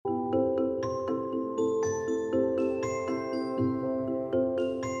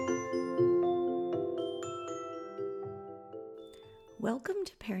Welcome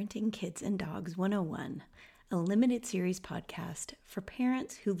to Parenting Kids and Dogs 101, a limited series podcast for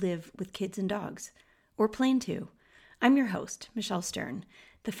parents who live with kids and dogs, or plan to. I'm your host, Michelle Stern,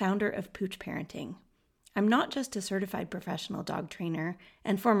 the founder of Pooch Parenting. I'm not just a certified professional dog trainer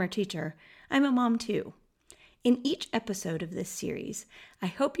and former teacher, I'm a mom too. In each episode of this series, I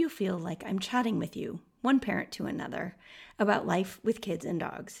hope you feel like I'm chatting with you, one parent to another, about life with kids and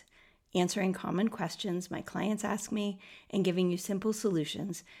dogs, answering common questions my clients ask me, and giving you simple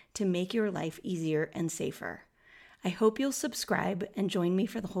solutions to make your life easier and safer. I hope you'll subscribe and join me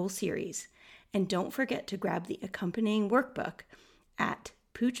for the whole series. And don't forget to grab the accompanying workbook at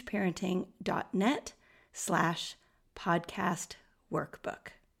poochparenting.net/podcast workbook.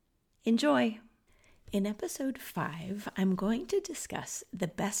 Enjoy! In episode 5, I'm going to discuss the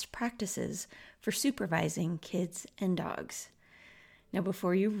best practices for supervising kids and dogs. Now,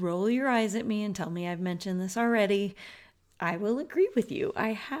 before you roll your eyes at me and tell me I've mentioned this already, I will agree with you.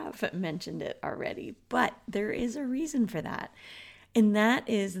 I have mentioned it already, but there is a reason for that. And that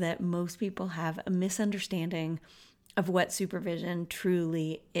is that most people have a misunderstanding of what supervision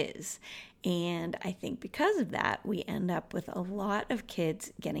truly is. And I think because of that, we end up with a lot of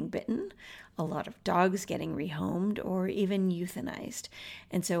kids getting bitten, a lot of dogs getting rehomed, or even euthanized.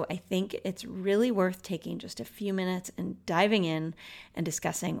 And so I think it's really worth taking just a few minutes and diving in and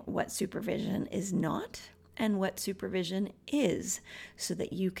discussing what supervision is not and what supervision is, so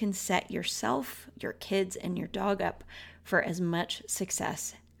that you can set yourself, your kids, and your dog up for as much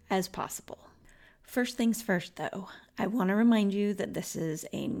success as possible. First things first, though, I want to remind you that this is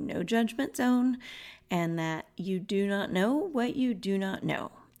a no judgment zone and that you do not know what you do not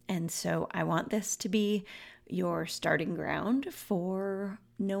know. And so I want this to be your starting ground for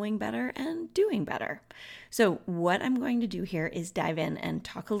knowing better and doing better. So what I'm going to do here is dive in and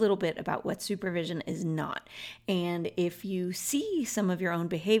talk a little bit about what supervision is not. And if you see some of your own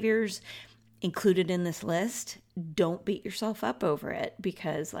behaviors included in this list, don't beat yourself up over it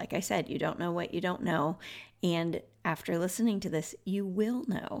because, like I said, you don't know what you don't know. And after listening to this, you will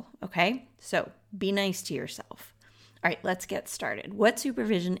know, okay? So be nice to yourself. All right, let's get started. What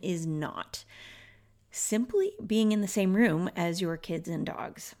supervision is not? Simply being in the same room as your kids and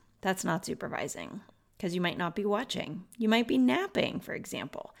dogs. That's not supervising because you might not be watching. You might be napping, for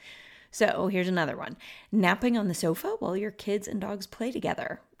example. So here's another one. Napping on the sofa while your kids and dogs play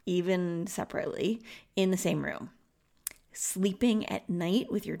together, even separately, in the same room. Sleeping at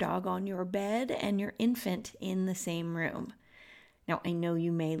night with your dog on your bed and your infant in the same room. Now, I know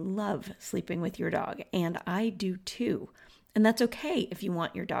you may love sleeping with your dog, and I do too. And that's okay if you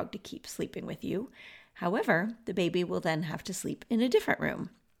want your dog to keep sleeping with you. However, the baby will then have to sleep in a different room.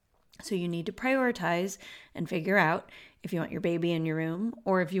 So you need to prioritize and figure out if you want your baby in your room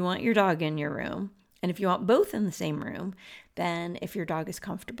or if you want your dog in your room. And if you want both in the same room, then if your dog is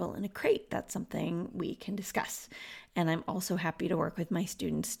comfortable in a crate, that's something we can discuss. And I'm also happy to work with my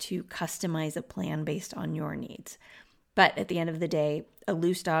students to customize a plan based on your needs. But at the end of the day, a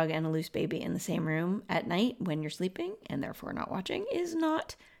loose dog and a loose baby in the same room at night when you're sleeping and therefore not watching is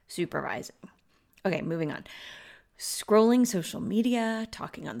not supervising. Okay, moving on. Scrolling social media,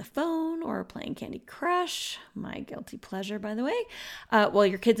 talking on the phone, or playing Candy Crush, my guilty pleasure, by the way, while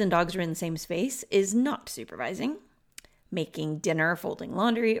your kids and dogs are in the same space is not supervising. Making dinner, folding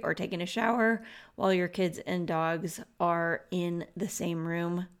laundry, or taking a shower while your kids and dogs are in the same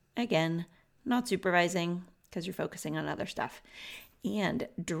room, again, not supervising because you're focusing on other stuff. And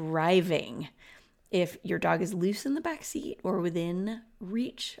driving. If your dog is loose in the back seat or within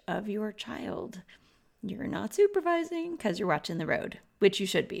reach of your child, you're not supervising because you're watching the road, which you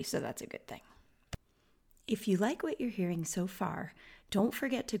should be, so that's a good thing. If you like what you're hearing so far, don't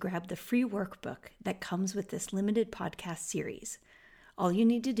forget to grab the free workbook that comes with this limited podcast series. All you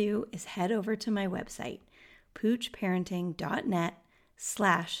need to do is head over to my website,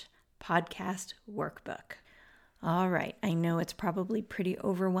 poochparenting.net/podcast workbook. All right, I know it's probably pretty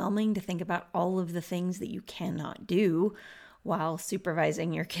overwhelming to think about all of the things that you cannot do while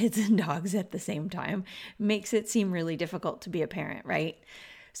supervising your kids and dogs at the same time. Makes it seem really difficult to be a parent, right?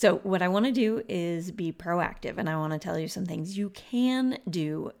 So what I want to do is be proactive, and I want to tell you some things you can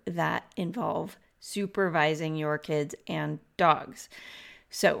do that involve supervising your kids and dogs.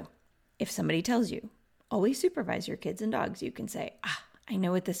 So if somebody tells you, always supervise your kids and dogs, you can say, I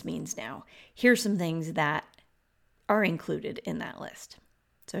know what this means now. Here's some things that are included in that list.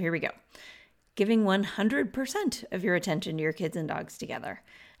 So here we go. Giving 100% of your attention to your kids and dogs together.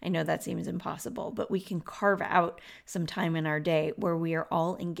 I know that seems impossible, but we can carve out some time in our day where we are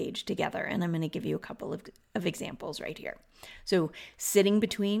all engaged together. And I'm going to give you a couple of examples right here. So sitting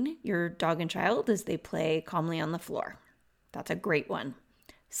between your dog and child as they play calmly on the floor. That's a great one.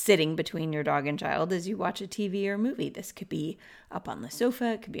 Sitting between your dog and child as you watch a TV or movie. This could be up on the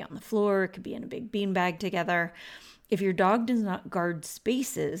sofa, it could be on the floor, it could be in a big beanbag together. If your dog does not guard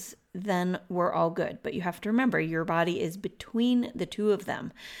spaces, then we're all good. But you have to remember, your body is between the two of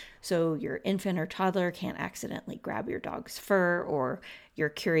them. So your infant or toddler can't accidentally grab your dog's fur, or your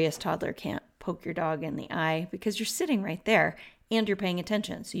curious toddler can't poke your dog in the eye, because you're sitting right there and you're paying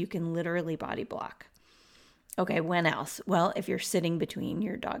attention. So you can literally body block. Okay, when else? Well, if you're sitting between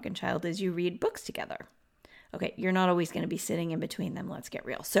your dog and child as you read books together. Okay, you're not always going to be sitting in between them. Let's get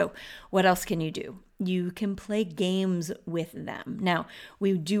real. So what else can you do? You can play games with them. Now,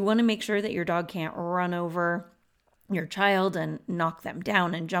 we do want to make sure that your dog can't run over your child and knock them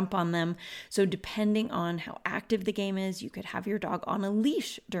down and jump on them. So depending on how active the game is, you could have your dog on a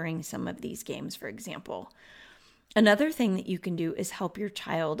leash during some of these games, for example. Another thing that you can do is help your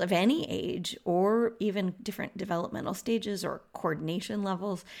child of any age or even different developmental stages or coordination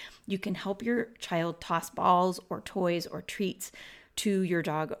levels. You can help your child toss balls or toys or treats to your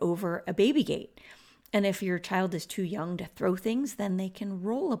dog over a baby gate. And if your child is too young to throw things, then they can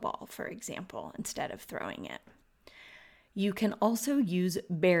roll a ball, for example, instead of throwing it. You can also use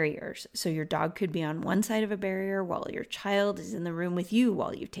barriers. So your dog could be on one side of a barrier while your child is in the room with you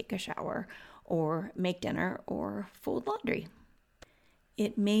while you take a shower, or make dinner, or fold laundry.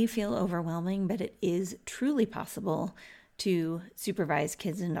 It may feel overwhelming, but it is truly possible to supervise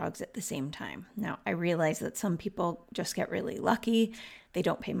kids and dogs at the same time. Now, I realize that some people just get really lucky. They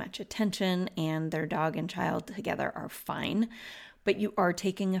don't pay much attention, and their dog and child together are fine. But you are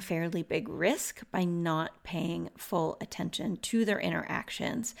taking a fairly big risk by not paying full attention to their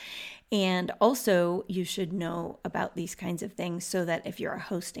interactions. And also, you should know about these kinds of things so that if you're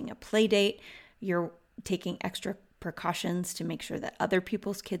hosting a play date, you're taking extra precautions to make sure that other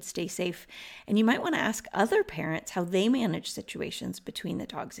people's kids stay safe. And you might want to ask other parents how they manage situations between the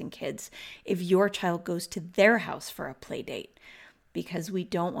dogs and kids if your child goes to their house for a play date, because we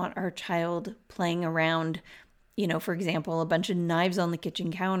don't want our child playing around, for example, a bunch of knives on the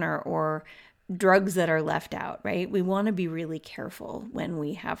kitchen counter or drugs that are left out, right? We want to be really careful when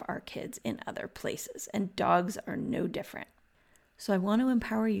we have our kids in other places, and dogs are no different. So I want to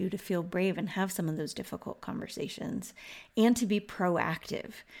empower you to feel brave and have some of those difficult conversations and to be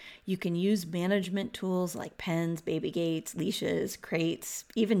proactive. You can use management tools like pens, baby gates, leashes, crates,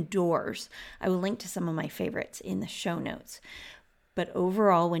 even doors. I will link to some of my favorites in the show notes. But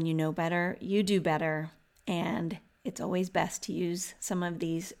overall, when you know better, you do better. And it's always best to use some of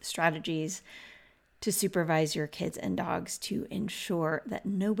these strategies to supervise your kids and dogs to ensure that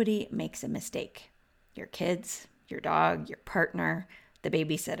nobody makes a mistake. Your kids, your dog, your partner, the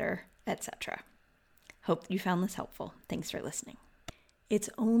babysitter, etc. Hope you found this helpful. Thanks for listening. It's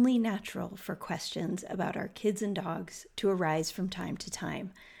only natural for questions about our kids and dogs to arise from time to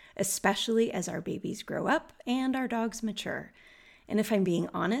time, especially as our babies grow up and our dogs mature. And if I'm being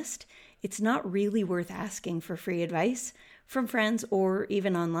honest, it's not really worth asking for free advice from friends or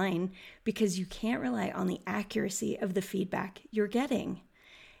even online, because you can't rely on the accuracy of the feedback you're getting.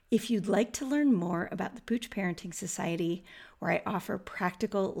 If you'd like to learn more about the Pooch Parenting Society, where I offer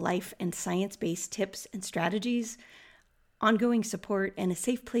practical life and science-based tips and strategies, ongoing support, and a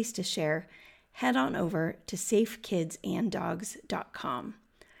safe place to share, head on over to safekidsanddogs.com.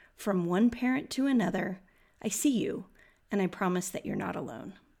 From one parent to another, I see you, and I promise that you're not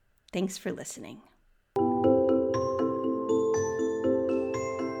alone. Thanks for listening.